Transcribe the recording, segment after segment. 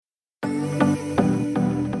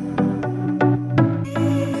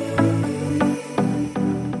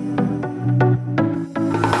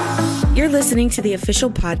listening to the official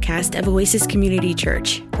podcast of Oasis Community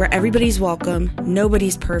Church, where everybody's welcome,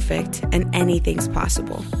 nobody's perfect, and anything's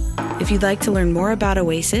possible. If you'd like to learn more about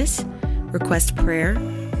Oasis, request prayer,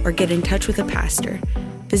 or get in touch with a pastor,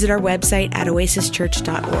 visit our website at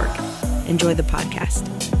oasischurch.org. Enjoy the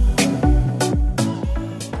podcast.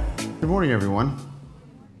 Good morning, everyone.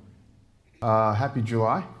 Happy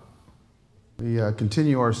July. We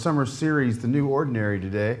continue our summer series, The New Ordinary,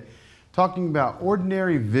 today, talking about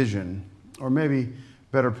ordinary vision, or maybe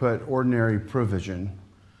better put, ordinary provision.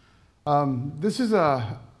 This is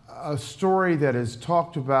a story that is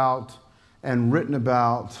talked about and written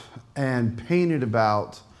about and painted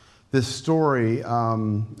about, this story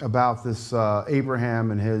about this Abraham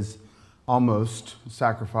and his almost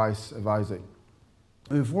sacrifice of Isaac.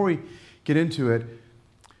 And before we get into it,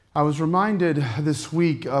 I was reminded this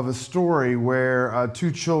week of a story where two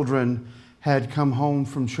children had come home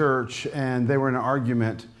from church and they were in an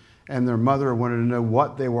argument, and their mother wanted to know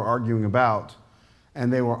what they were arguing about.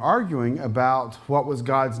 And they were arguing about what was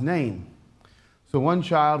God's name. So one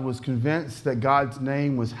child was convinced that God's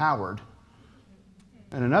name was Howard,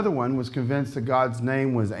 and another one was convinced that God's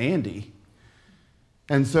name was Andy.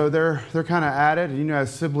 And so they're kind of at it, and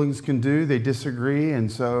as siblings can do, they disagree, and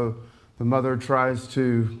so the mother tries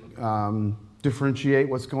to differentiate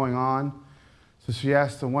what's going on. So she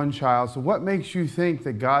asked the one child, so what makes you think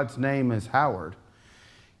that God's name is Howard?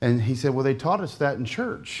 And he said, well, they taught us that in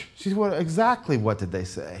church. She said, well, exactly what did they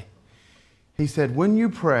say? He said, when you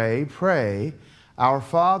pray, pray, our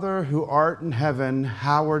Father who art in heaven,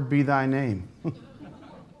 hallowed be thy name.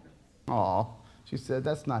 Aw, she said,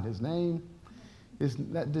 that's not his name.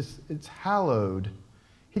 It's hallowed.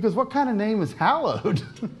 He goes, what kind of name is hallowed?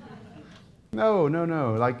 No.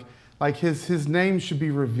 Like his name should be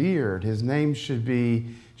revered. His name should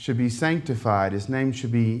be sanctified. His name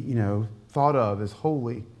should be, thought of as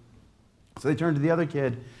holy. So they turned to the other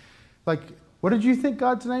kid, like, what did you think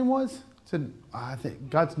God's name was? He said, I think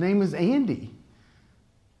God's name is Andy.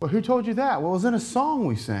 Well, who told you that? Well, it was in a song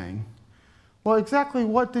we sang. Well, exactly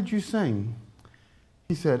what did you sing?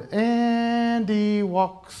 He said, Andy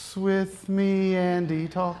walks with me, Andy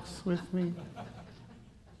talks with me.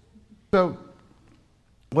 So,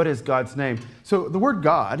 what is God's name? So the word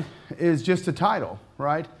God is just a title,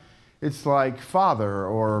 right? It's like father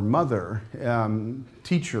or mother,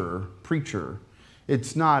 teacher, preacher.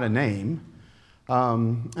 It's not a name.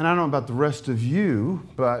 And I don't know about the rest of you,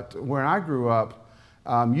 but when I grew up,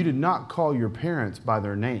 you did not call your parents by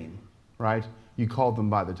their name, right? You called them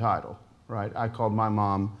by the title, right? I called my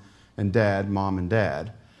mom and dad, Mom and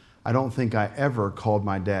Dad. I don't think I ever called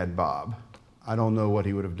my dad Bob. I don't know what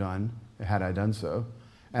he would have done had I done so.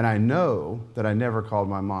 And I know that I never called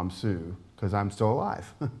my mom Sue, because I'm still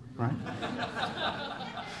alive, right?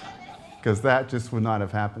 Because that just would not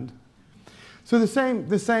have happened. So the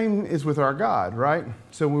same is with our God, right?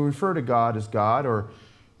 So we refer to God as God, or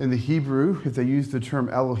in the Hebrew, if they use the term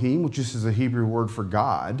Elohim, which is a Hebrew word for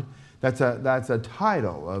God, that's a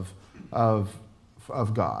title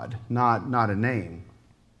of God, not a name.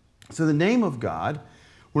 So the name of God,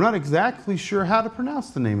 we're not exactly sure how to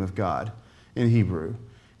pronounce the name of God in Hebrew.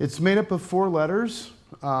 It's made up of 4 letters.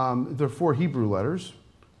 There are 4 Hebrew letters,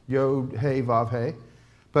 Yod, He, Vav, He.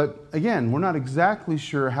 But again, we're not exactly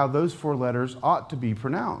sure how those 4 letters ought to be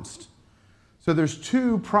pronounced. So there's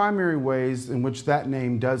 2 primary ways in which that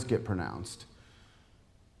name does get pronounced.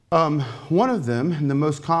 One of them, and the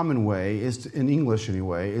most common way, is in English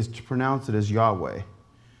anyway, is to pronounce it as Yahweh.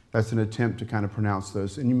 That's an attempt to kind of pronounce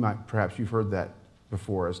those, and perhaps you've heard that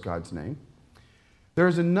before as God's name.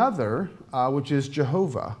 There's another, which is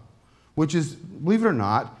Jehovah, which is, believe it or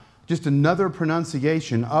not, just another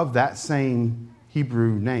pronunciation of that same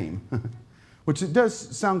Hebrew name, which it does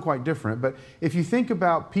sound quite different. But if you think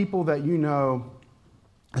about people that you know,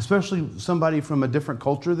 especially somebody from a different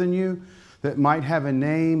culture than you, that might have a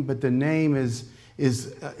name, but the name is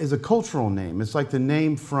a cultural name. It's like the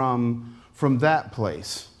name from that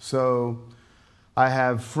place. So I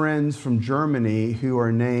have friends from Germany who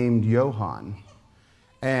are named Johann.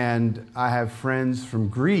 And I have friends from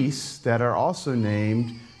Greece that are also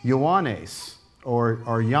named Ioannis,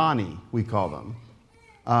 or Yanni, we call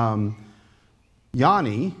them.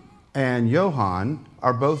 Yanni and Johann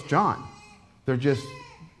are both John. They're just,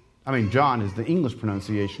 John is the English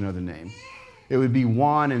pronunciation of the name. It would be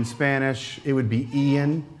Juan in Spanish. It would be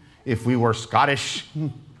Ian if we were Scottish.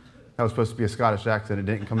 That was supposed to be a Scottish accent. It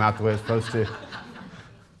didn't come out the way it's supposed to.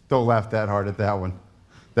 Don't laugh that hard at that one.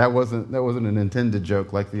 That wasn't an intended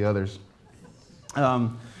joke like the others.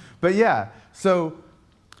 But yeah, so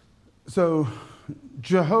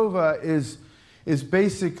Jehovah is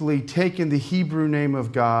basically taken the Hebrew name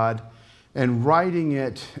of God, and writing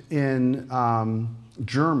it in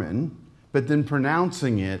German, but then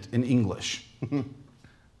pronouncing it in English.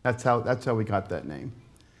 That's how we got that name.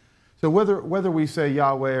 So whether we say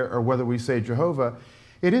Yahweh or whether we say Jehovah,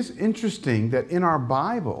 it is interesting that in our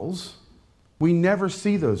Bibles, we never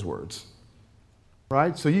see those words,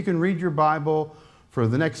 right? So you can read your Bible for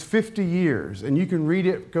the next 50 years, and you can read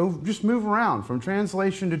it, just move around from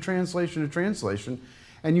translation to translation to translation,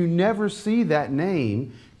 and you never see that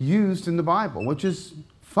name used in the Bible, which is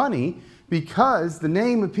funny because the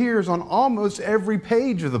name appears on almost every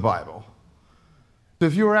page of the Bible. So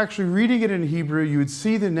if you were actually reading it in Hebrew, you would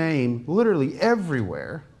see the name literally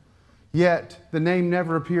everywhere, yet the name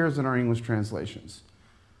never appears in our English translations.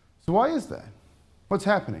 So why is that? What's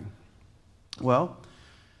happening? Well,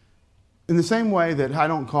 in the same way that I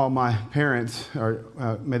don't call my parents, or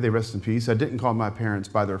may they rest in peace, I didn't call my parents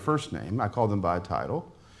by their first name, I called them by a title.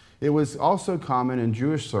 It was also common in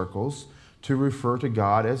Jewish circles to refer to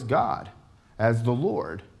God, as the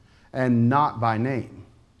Lord, and not by name,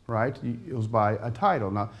 right? It was by a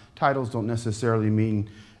title. Now, titles don't necessarily mean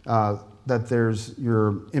that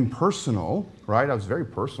you're impersonal, right? I was very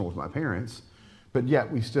personal with my parents, but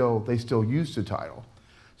yet they still used a title.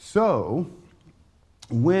 So,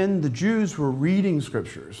 when the Jews were reading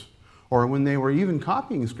scriptures, or when they were even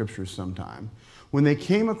copying scriptures sometime, when they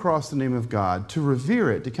came across the name of God, to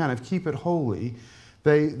revere it, to kind of keep it holy,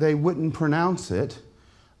 they wouldn't pronounce it.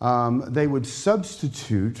 They would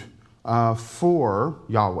substitute for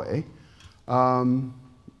Yahweh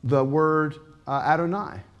the word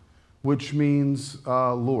Adonai, which means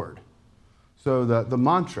Lord. So the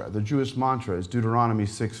mantra, the Jewish mantra is Deuteronomy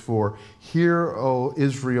 6:4. Hear, O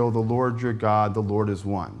Israel, the Lord your God, the Lord is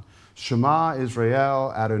one. Shema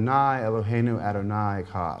Israel, Adonai, Eloheinu, Adonai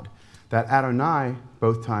Echad. That Adonai,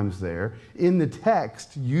 both times there, in the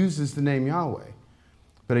text uses the name Yahweh.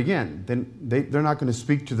 But again, they're not going to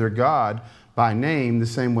speak to their God by name the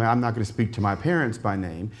same way I'm not going to speak to my parents by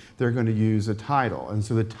name. They're going to use a title. And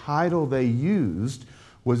so the title they used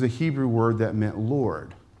was a Hebrew word that meant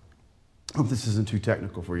Lord. I hope this isn't too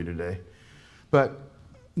technical for you today. But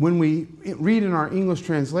when we read in our English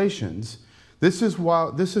translations, this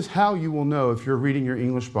is how you will know if you're reading your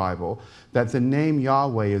English Bible that the name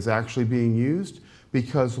Yahweh is actually being used,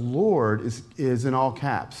 because Lord is in all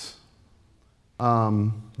caps.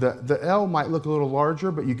 The L might look a little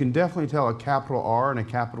larger, but you can definitely tell a capital R and a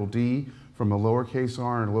capital D from a lowercase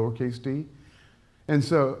r and a lowercase d. And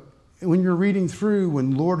so when you're reading through,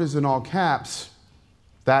 when Lord is in all caps,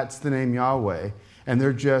 that's the name Yahweh. And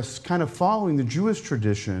they're just kind of following the Jewish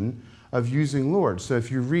tradition of using Lord. So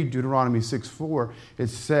if you read Deuteronomy 6:4, it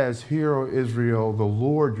says, Hear, O Israel, the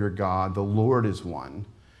Lord your God, the Lord is one.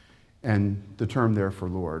 And the term there for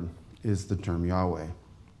Lord is the term Yahweh.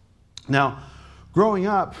 Now, growing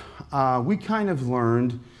up, we kind of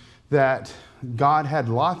learned that God had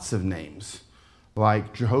lots of names,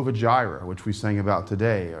 like Jehovah Jireh, which we sang about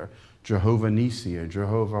today, or Jehovah Nissi, or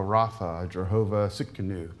Jehovah Rapha, or Jehovah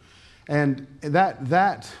Sitkanu. And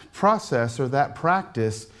that process or that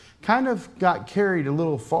practice kind of got carried a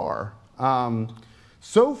little far.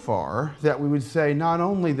 So far that we would say not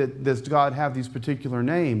only that does God have these particular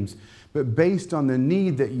names, but based on the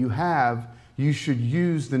need that you have, you should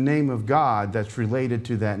use the name of God that's related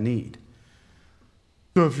to that need.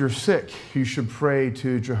 So if you're sick, you should pray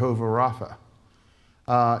to Jehovah Rapha.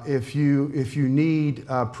 If you need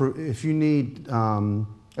a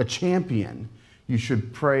champion, you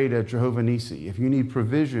should pray to Jehovah Nissi. If you need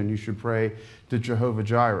provision, you should pray to Jehovah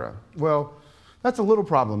Jireh. Well, that's a little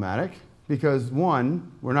problematic because,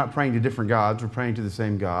 one, we're not praying to different gods, we're praying to the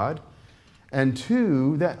same God. And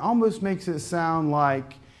two, that almost makes it sound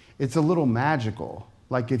like it's a little magical.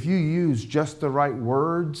 Like if you use just the right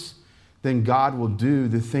words, then God will do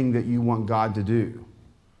the thing that you want God to do.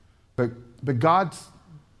 But God's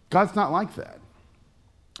not like that.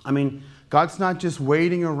 I mean, God's not just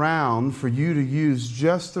waiting around for you to use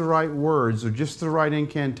just the right words or just the right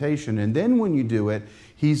incantation, and then when you do it,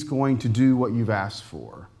 He's going to do what you've asked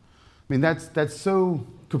for. I mean, that's so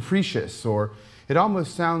capricious, or it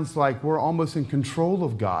almost sounds like we're almost in control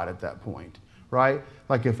of God at that point, right?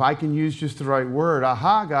 Like if I can use just the right word,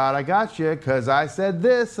 aha, God, I got you, because I said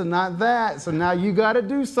this and not that, so now you got to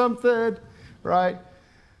do something, right?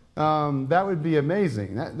 That would be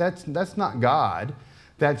amazing. That's not God.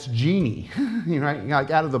 That's genie, right?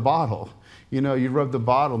 Like out of the bottle. You know, you rub the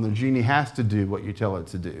bottle and the genie has to do what you tell it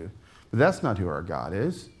to do. But that's not who our God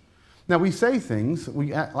is. Now we say things,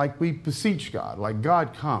 like we beseech God, like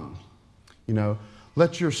God come. You know,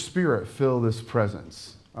 let your spirit fill this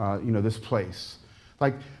presence, this place.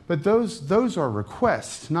 But those are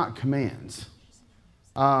requests, not commands.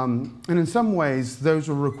 And in some ways, those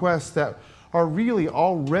are requests that are really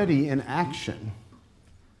already in action.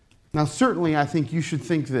 Now, certainly, I think you should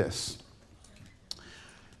think this.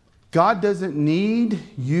 God doesn't need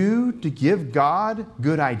you to give God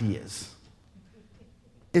good ideas.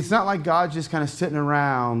 It's not like God's just kind of sitting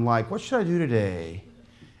around like, what should I do today?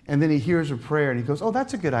 And then he hears a prayer and he goes, oh,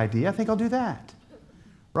 that's a good idea. I think I'll do that.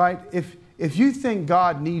 Right? If you think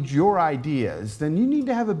God needs your ideas, then you need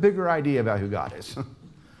to have a bigger idea about who God is.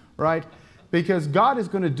 Right? Because God is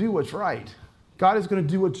going to do what's right. God is going to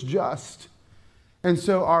do what's just. And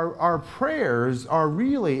so our prayers are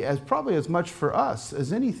really probably as much for us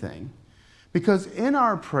as anything. Because in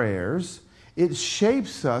our prayers, it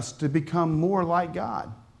shapes us to become more like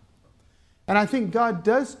God. And I think God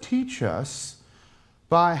does teach us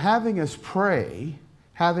by having us pray,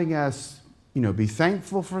 having us, be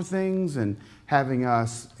thankful for things, and having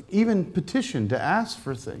us even petition to ask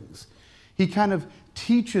for things. He kind of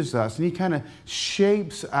teaches us, and he kind of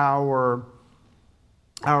shapes our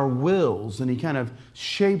wills, and he kind of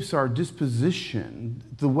shapes our disposition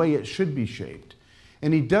the way it should be shaped.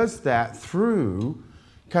 And he does that through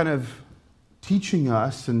kind of teaching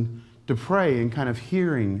us and to pray and kind of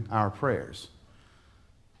hearing our prayers.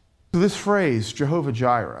 So this phrase, Jehovah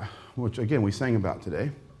Jireh, which again we sang about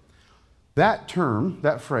today, that term,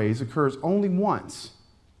 that phrase occurs only once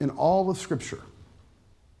in all of Scripture.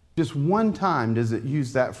 Just one time does it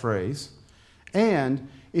use that phrase. And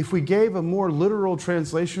if we gave a more literal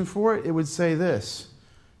translation for it, it would say this: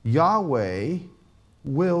 Yahweh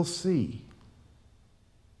will see.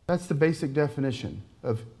 That's the basic definition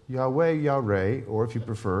of Yahweh, Yahweh, or if you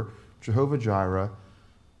prefer, Jehovah Jireh.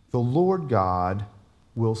 The Lord God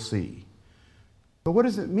will see. But what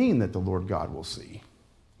does it mean that the Lord God will see?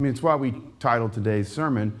 I mean, it's why we titled today's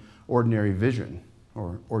sermon Ordinary Vision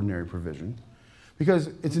or Ordinary Provision. Because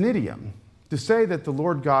it's an idiom. To say that the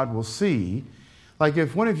Lord God will see, like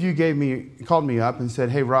if one of you called me up and said,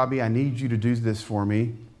 hey, Robbie, I need you to do this for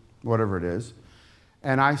me, whatever it is.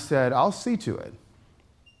 And I said, I'll see to it.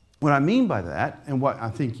 What I mean by that, and what I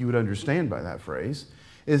think you would understand by that phrase,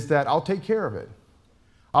 is that I'll take care of it.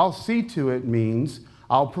 I'll see to it means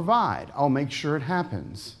I'll provide. I'll make sure it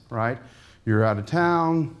happens, right? You're out of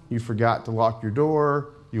town. You forgot to lock your door.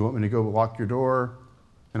 You want me to go lock your door?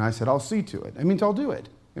 And I said, I'll see to it. It means I'll do it.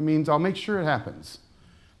 It means I'll make sure it happens.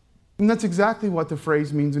 And that's exactly what the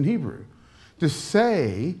phrase means in Hebrew. To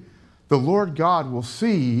say the Lord God will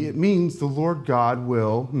see, it means the Lord God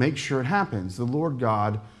will make sure it happens. The Lord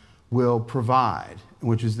God will provide,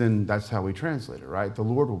 which is then, that's how we translate it, right? The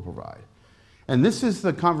Lord will provide. And this is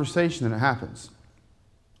the conversation that happens.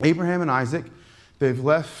 Abraham and Isaac, they've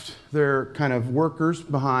left their kind of workers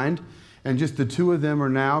behind, and just the two of them are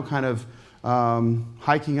now kind of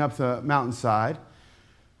hiking up the mountainside.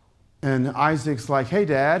 And Isaac's like, hey,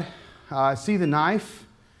 Dad, I see the knife,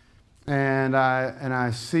 and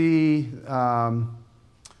I see the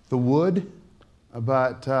wood,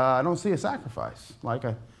 but I don't see a sacrifice. Like,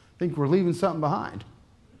 I think we're leaving something behind,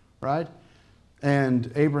 right?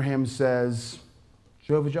 And Abraham says,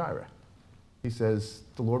 Jehovah Jireh. He says,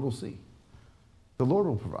 the Lord will see. The Lord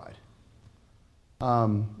will provide.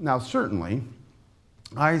 Now, certainly,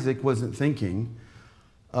 Isaac wasn't thinking,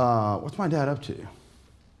 what's my dad up to,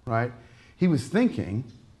 right? He was thinking,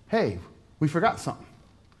 hey, we forgot something,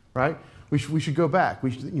 right? We should go back.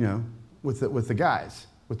 We should, with the guys,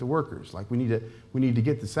 with the workers. Like we need to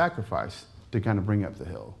get the sacrifice to kind of bring up the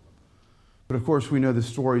hill. But of course, we know the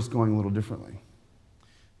story's going a little differently.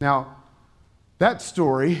 Now, that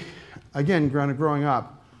story, again, growing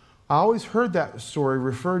up, I always heard that story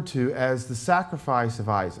referred to as the sacrifice of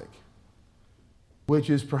Isaac, which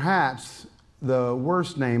is perhaps the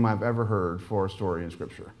worst name I've ever heard for a story in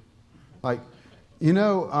Scripture. Like,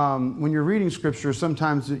 when you're reading Scripture,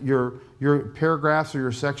 sometimes your paragraphs or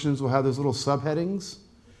your sections will have those little subheadings,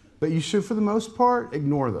 but you should, for the most part,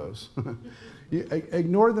 ignore those.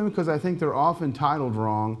 Ignore them because I think they're often titled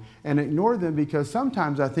wrong, and ignore them because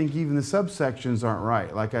sometimes I think even the subsections aren't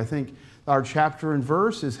right. Like I think our chapter and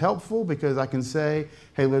verse is helpful because I can say,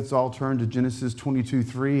 hey, let's all turn to Genesis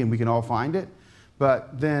 22:3 and we can all find it.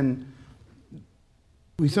 But then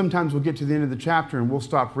we sometimes will get to the end of the chapter and we'll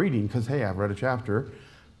stop reading because, hey, I've read a chapter,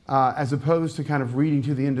 as opposed to kind of reading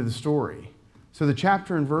to the end of the story. So the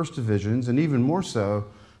chapter and verse divisions, and even more so,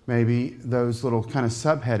 maybe those little kind of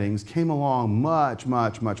subheadings came along much,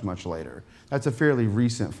 much, much, much later. That's a fairly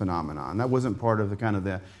recent phenomenon. That wasn't part of the kind of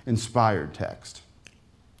the inspired text.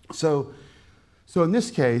 So in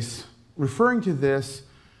this case, referring to this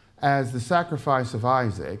as the sacrifice of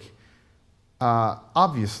Isaac,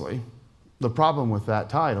 obviously, the problem with that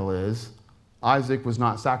title is Isaac was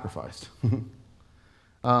not sacrificed.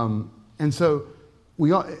 And so,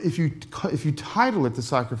 if you title it The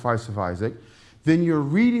Sacrifice of Isaac, then you're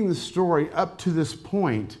reading the story up to this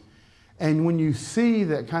point. And when you see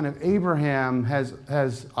that kind of Abraham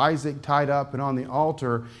has Isaac tied up and on the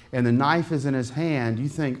altar and the knife is in his hand, you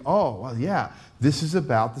think, oh, well, yeah, this is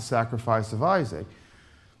about the sacrifice of Isaac.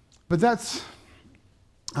 But that's,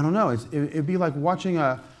 I don't know, it'd be like watching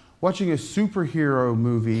a superhero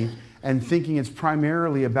movie and thinking it's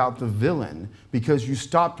primarily about the villain because you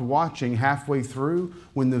stopped watching halfway through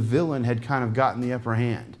when the villain had kind of gotten the upper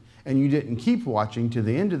hand. And you didn't keep watching to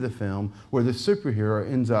the end of the film where the superhero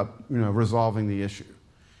ends up, resolving the issue.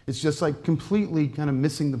 It's just like completely kind of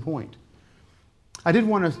missing the point. I did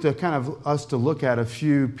want us to look at a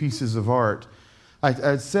few pieces of art.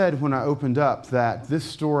 I said when I opened up that this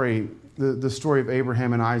story, the story of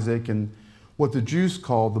Abraham and Isaac and what the Jews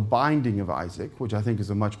call the binding of Isaac, which I think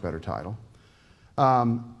is a much better title,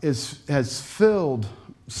 has filled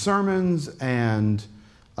sermons and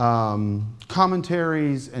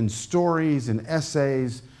commentaries and stories and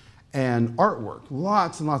essays and artwork,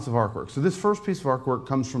 lots and lots of artwork. So this first piece of artwork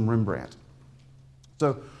comes from Rembrandt.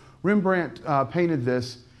 So Rembrandt painted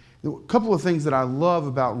this. A couple of things that I love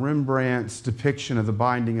about Rembrandt's depiction of the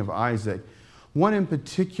binding of Isaac. One in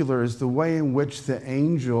particular is the way in which the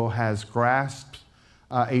angel has grasped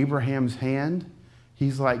Abraham's hand.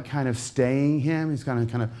 He's like kind of staying him. He's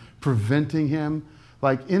kind of preventing him.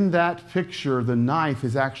 Like in that picture, the knife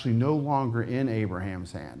is actually no longer in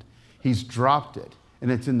Abraham's hand. He's dropped it, and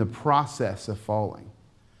it's in the process of falling.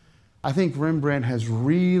 I think Rembrandt has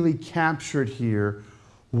really captured here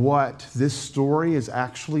what this story is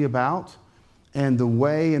actually about and the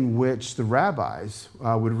way in which the rabbis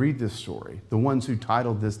would read this story, the ones who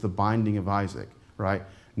titled this The Binding of Isaac, right?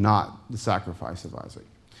 Not The Sacrifice of Isaac.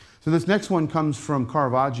 So this next one comes from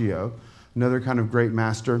Caravaggio, another kind of great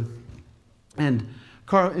master. And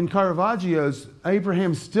in Caravaggio's,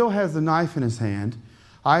 Abraham still has the knife in his hand.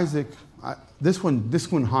 Isaac, this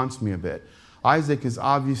one haunts me a bit. Isaac is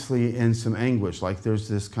obviously in some anguish. Like there's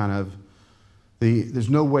this kind of, there's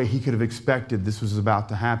no way he could have expected this was about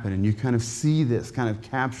to happen. And you kind of see this kind of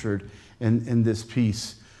captured in this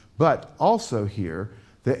piece. But also here,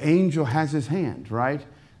 the angel has his hand, right?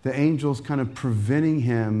 The angel's kind of preventing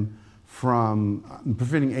Abraham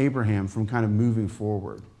from kind of moving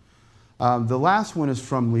forward. The last one is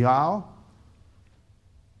from Liao.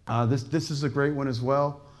 This is a great one as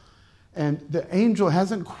well. And the angel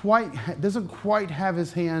doesn't quite have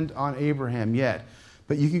his hand on Abraham yet,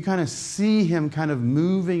 but you can kind of see him kind of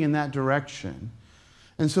moving in that direction.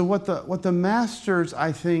 And so what the masters,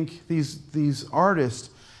 I think, these artists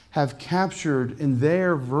have captured in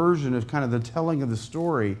their version of kind of the telling of the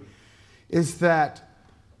story is that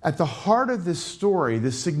at the heart of this story,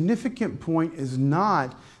 the significant point is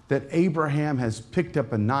not that Abraham has picked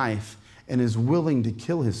up a knife and is willing to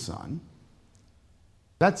kill his son.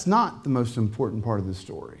 That's not the most important part of the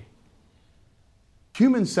story.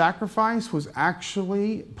 Human sacrifice was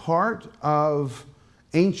actually part of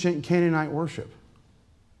ancient Canaanite worship.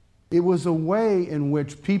 It was a way in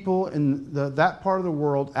which people in that part of the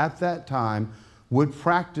world at that time would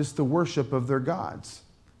practice the worship of their gods.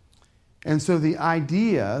 And so the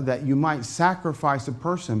idea that you might sacrifice a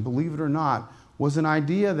person, believe it or not, was an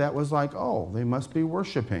idea that was like, oh, they must be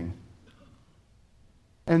worshiping.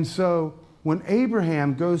 And so when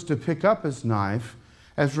Abraham goes to pick up his knife,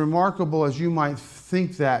 as remarkable as you might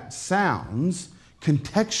think that sounds,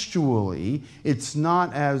 contextually, it's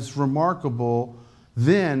not as remarkable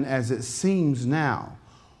then as it seems now.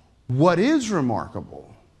 What is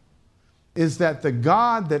remarkable is that the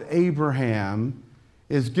God that Abraham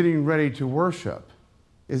is getting ready to worship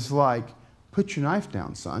is like, put your knife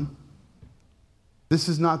down, son. This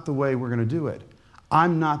is not the way we're going to do it.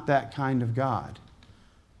 I'm not that kind of God.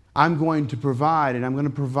 I'm going to provide, and I'm going to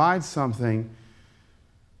provide something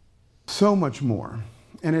so much more.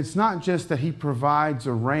 And it's not just that he provides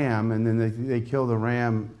a ram and then they kill the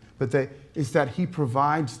ram, but it's that he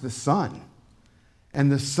provides the son.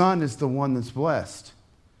 And the son is the one that's blessed.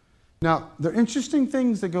 Now, there are interesting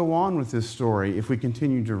things that go on with this story if we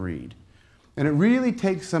continue to read. And it really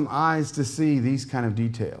takes some eyes to see these kind of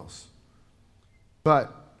details.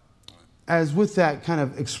 But as with that kind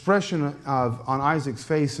of expression on Isaac's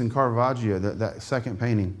face in Caravaggio, that second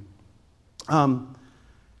painting,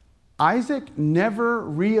 Isaac never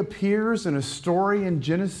reappears in a story in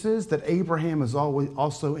Genesis that Abraham is always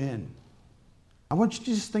also in. I want you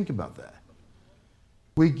to just think about that.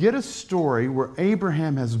 We get a story where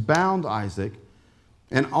Abraham has bound Isaac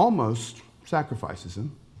and almost sacrifices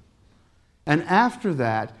him. And after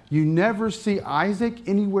that, you never see Isaac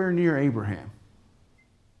anywhere near Abraham.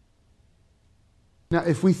 Now,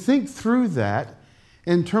 if we think through that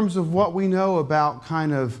in terms of what we know about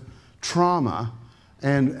kind of trauma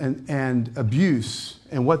and abuse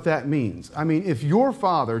and what that means. I mean, if your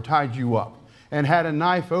father tied you up and had a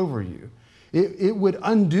knife over you, it would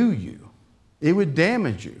undo you. It would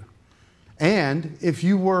damage you. And if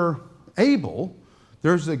you were able,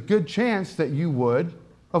 there's a good chance that you would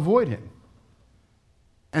avoid him.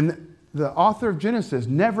 And the author of Genesis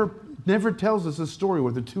never tells us a story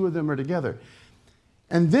where the two of them are together.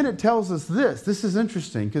 And then it tells us this. This is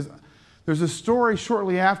interesting because there's a story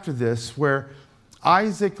shortly after this where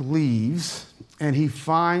Isaac leaves and he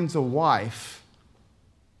finds a wife.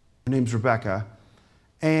 Her name's Rebekah.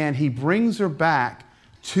 And he brings her back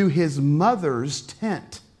to his mother's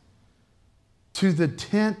tent, to the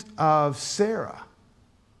tent of Sarah.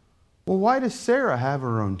 Well, why does Sarah have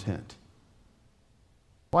her own tent?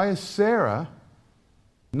 Why is Sarah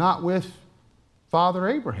not with Father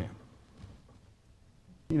Abraham?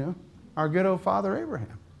 You know, our good old Father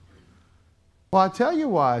Abraham. Well, I'll tell you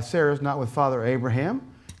why Sarah's not with Father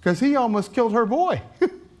Abraham. Because he almost killed her boy.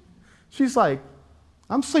 She's like,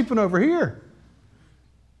 I'm sleeping over here.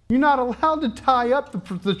 You're not allowed to tie up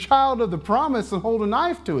the child of the promise and hold a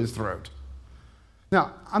knife to his throat.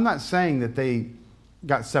 Now, I'm not saying that they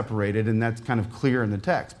got separated and that's kind of clear in the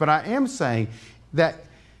text. But I am saying that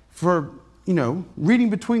for, reading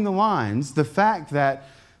between the lines, the fact that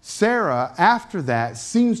Sarah, after that,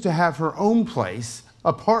 seems to have her own place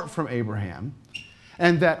apart from Abraham,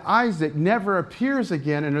 and that Isaac never appears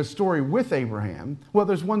again in a story with Abraham. Well,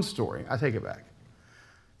 there's one story. I take it back.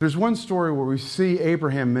 There's one story where we see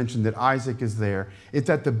Abraham mentioned that Isaac is there. It's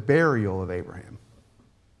at the burial of Abraham.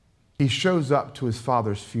 He shows up to his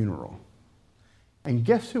father's funeral. And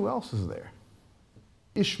guess who else is there?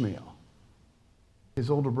 Ishmael, his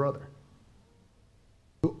older brother,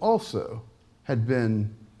 who also had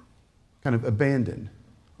been kind of abandoned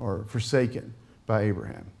or forsaken by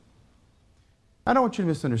Abraham. I don't want you to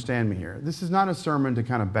misunderstand me here. This is not a sermon to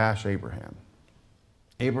kind of bash Abraham.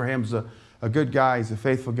 Abraham's a good guy. He's a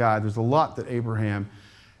faithful guy. There's a lot that Abraham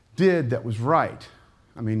did that was right.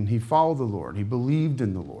 I mean, he followed the Lord. He believed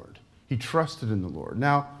in the Lord. He trusted in the Lord.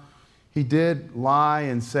 Now, he did lie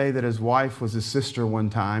and say that his wife was his sister one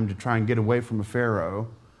time to try and get away from a Pharaoh.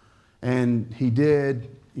 And he did,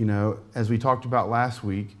 as we talked about last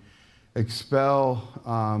week, expel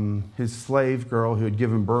his slave girl who had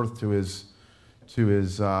given birth to his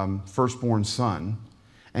firstborn son.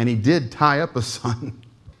 And he did tie up a son,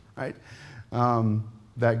 right?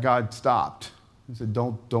 That God stopped. He said,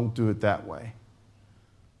 don't do it that way.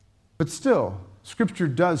 But still, Scripture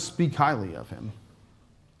does speak highly of him.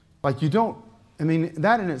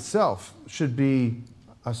 That in itself should be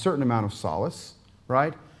a certain amount of solace,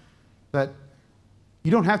 right? That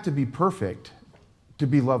you don't have to be perfect to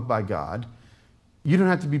be loved by God. You don't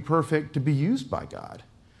have to be perfect to be used by God.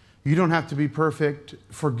 You don't have to be perfect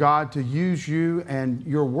for God to use you and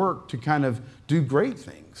your work to kind of do great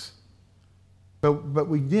things. But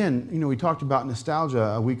we talked about nostalgia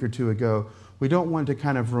a week or two ago. We don't want to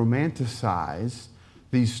kind of romanticize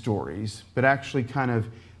these stories, but actually kind of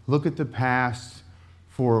look at the past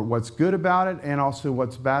for what's good about it and also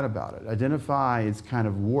what's bad about it. Identify its kind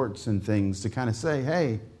of warts and things to kind of say,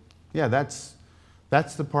 hey, yeah, that's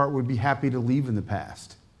the part we'd be happy to leave in the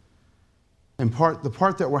past. And the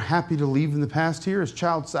part that we're happy to leave in the past here is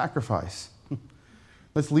child sacrifice.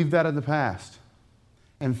 Let's leave that in the past.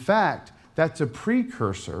 In fact, that's a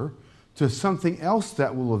precursor to something else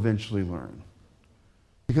that we'll eventually learn.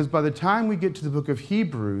 Because by the time we get to the book of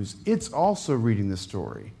Hebrews, it's also reading the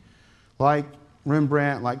story. Like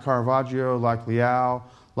Rembrandt, like Caravaggio, like Liao,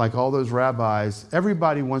 like all those rabbis,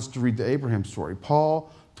 everybody wants to read the Abraham story. Paul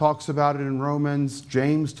talks about it in Romans.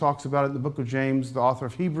 James talks about it in the book of James. The author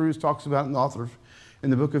of Hebrews talks about it in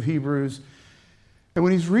the book of Hebrews. And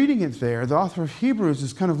when he's reading it there, the author of Hebrews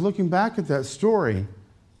is kind of looking back at that story.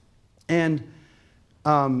 And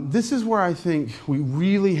this is where I think we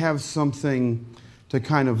really have something to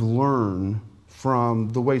kind of learn from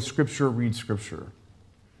the way Scripture reads Scripture.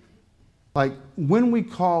 Like when we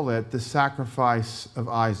call it the sacrifice of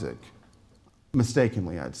Isaac,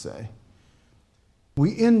 mistakenly I'd say,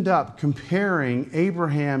 we end up comparing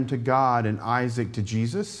Abraham to God and Isaac to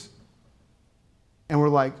Jesus. And we're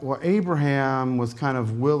like, well, Abraham was kind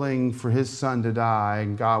of willing for his son to die,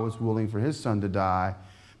 and God was willing for his son to die.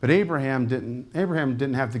 But Abraham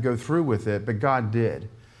didn't have to go through with it, but God did.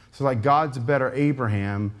 So like God's a better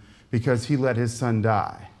Abraham because he let his son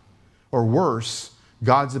die. Or worse,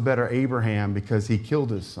 God's a better Abraham because he killed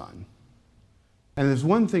his son. And there's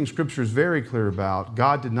one thing Scripture is very clear about.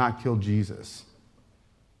 God did not kill Jesus.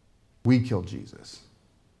 We killed Jesus.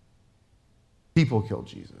 People killed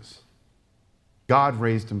Jesus. God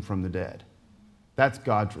raised him from the dead. That's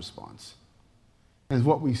God's response. And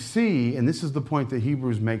what we see, and this is the point that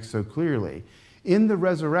Hebrews makes so clearly, in the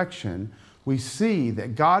resurrection, we see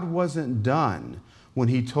that God wasn't done when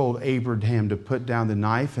he told Abraham to put down the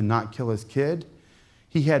knife and not kill his kid.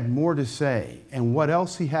 He had more to say. And what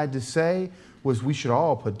else he had to say was we should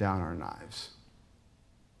all put down our knives.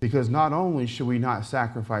 Because not only should we not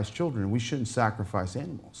sacrifice children, we shouldn't sacrifice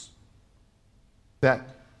animals.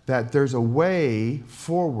 That there's a way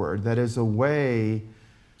forward, that is a way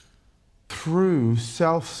through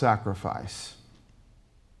self-sacrifice.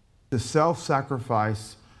 The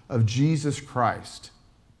self-sacrifice of Jesus Christ.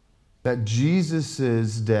 That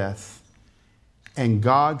Jesus' death and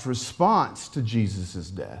God's response to Jesus'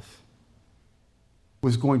 death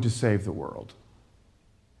was going to save the world.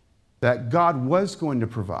 That God was going to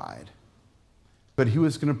provide, but he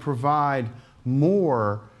was going to provide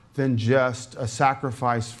more than just a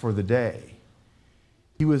sacrifice for the day.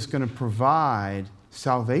 He was going to provide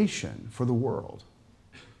salvation for the world.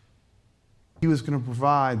 He was going to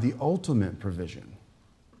provide the ultimate provision.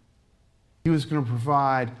 He was going to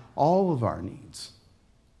provide all of our needs.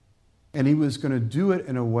 And he was going to do it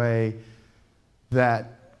in a way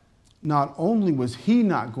that not only was he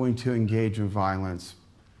not going to engage in violence,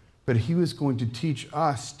 but he was going to teach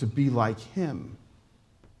us to be like him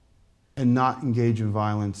and not engage in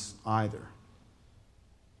violence either.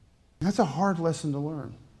 That's a hard lesson to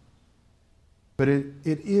learn. But it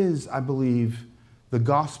is, I believe, the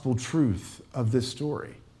gospel truth of this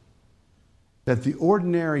story. That the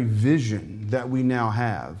ordinary vision that we now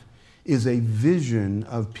have is a vision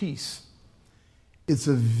of peace. It's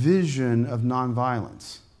a vision of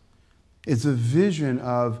nonviolence. It's a vision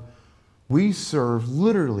of we serve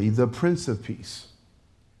literally the Prince of Peace,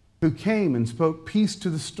 who came and spoke peace to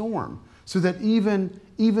the storm so that even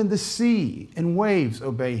the sea and waves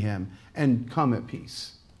obey him and come at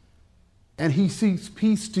peace. And he seeks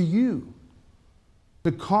peace to you,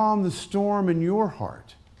 to calm the storm in your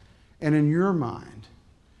heart and in your mind,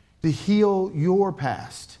 to heal your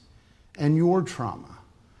past and your trauma,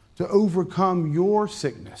 to overcome your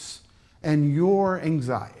sickness and your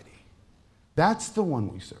anxiety. That's the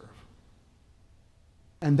one we serve.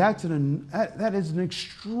 And that is an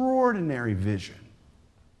extraordinary vision.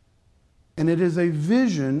 And it is a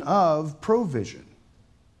vision of provision.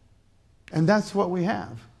 And that's what we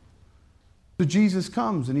have. So Jesus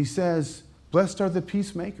comes and he says, blessed are the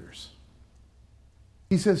peacemakers.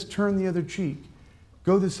 He says, turn the other cheek.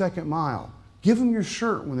 Go the second mile. Give them your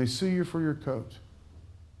shirt when they sue you for your coat.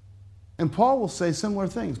 And Paul will say similar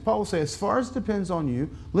things. Paul will say, as far as it depends on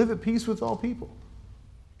you, live at peace with all people.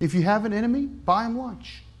 If you have an enemy, buy them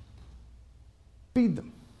lunch. Feed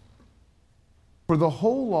them. For the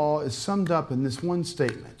whole law is summed up in this one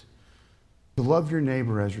statement: to love your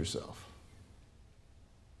neighbor as yourself.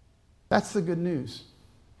 That's the good news.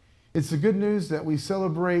 It's the good news that we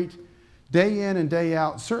celebrate day in and day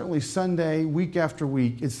out, certainly Sunday, week after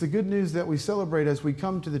week. It's the good news that we celebrate as we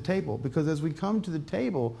come to the table, because as we come to the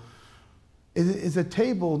table, it is a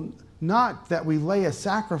table not that we lay a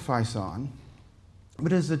sacrifice on,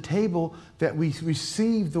 but it is a table that we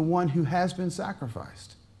receive the one who has been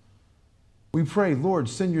sacrificed. We pray, Lord,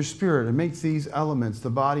 send your Spirit and make these elements the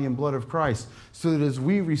body and blood of Christ, so that as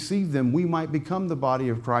we receive them, we might become the body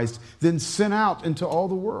of Christ, then sent out into all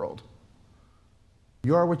the world.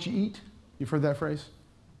 You are what you eat. You've heard that phrase?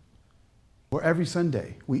 Well, every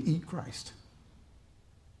Sunday we eat Christ,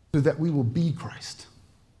 so that we will be Christ,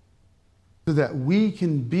 so that we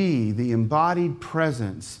can be the embodied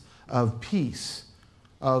presence of peace,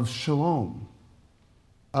 of shalom,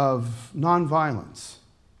 of nonviolence,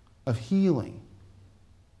 of healing.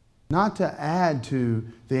 Not to add to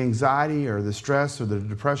the anxiety or the stress or the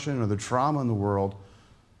depression or the trauma in the world,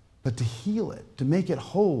 but to heal it, to make it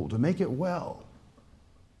whole, to make it well.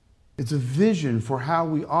 It's a vision for how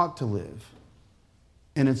we ought to live.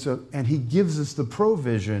 And he gives us the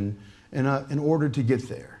provision in order to get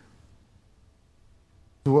there.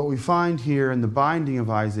 So what we find here in the binding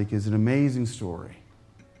of Isaac is an amazing story.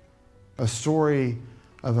 A story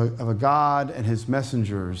of a God and his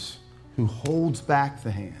messengers who holds back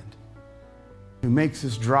the hand, who makes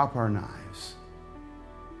us drop our knives,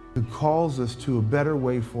 who calls us to a better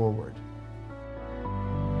way forward.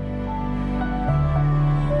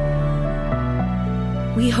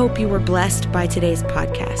 We hope you were blessed by today's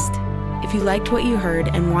podcast. If you liked what you heard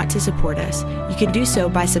and want to support us, you can do so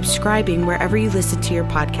by subscribing wherever you listen to your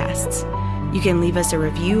podcasts. You can leave us a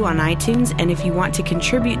review on iTunes, and if you want to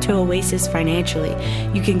contribute to Oasis financially,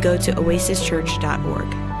 you can go to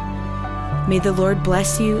oasischurch.org. May the Lord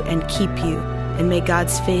bless you and keep you, and may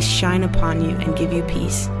God's face shine upon you and give you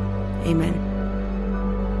peace. Amen.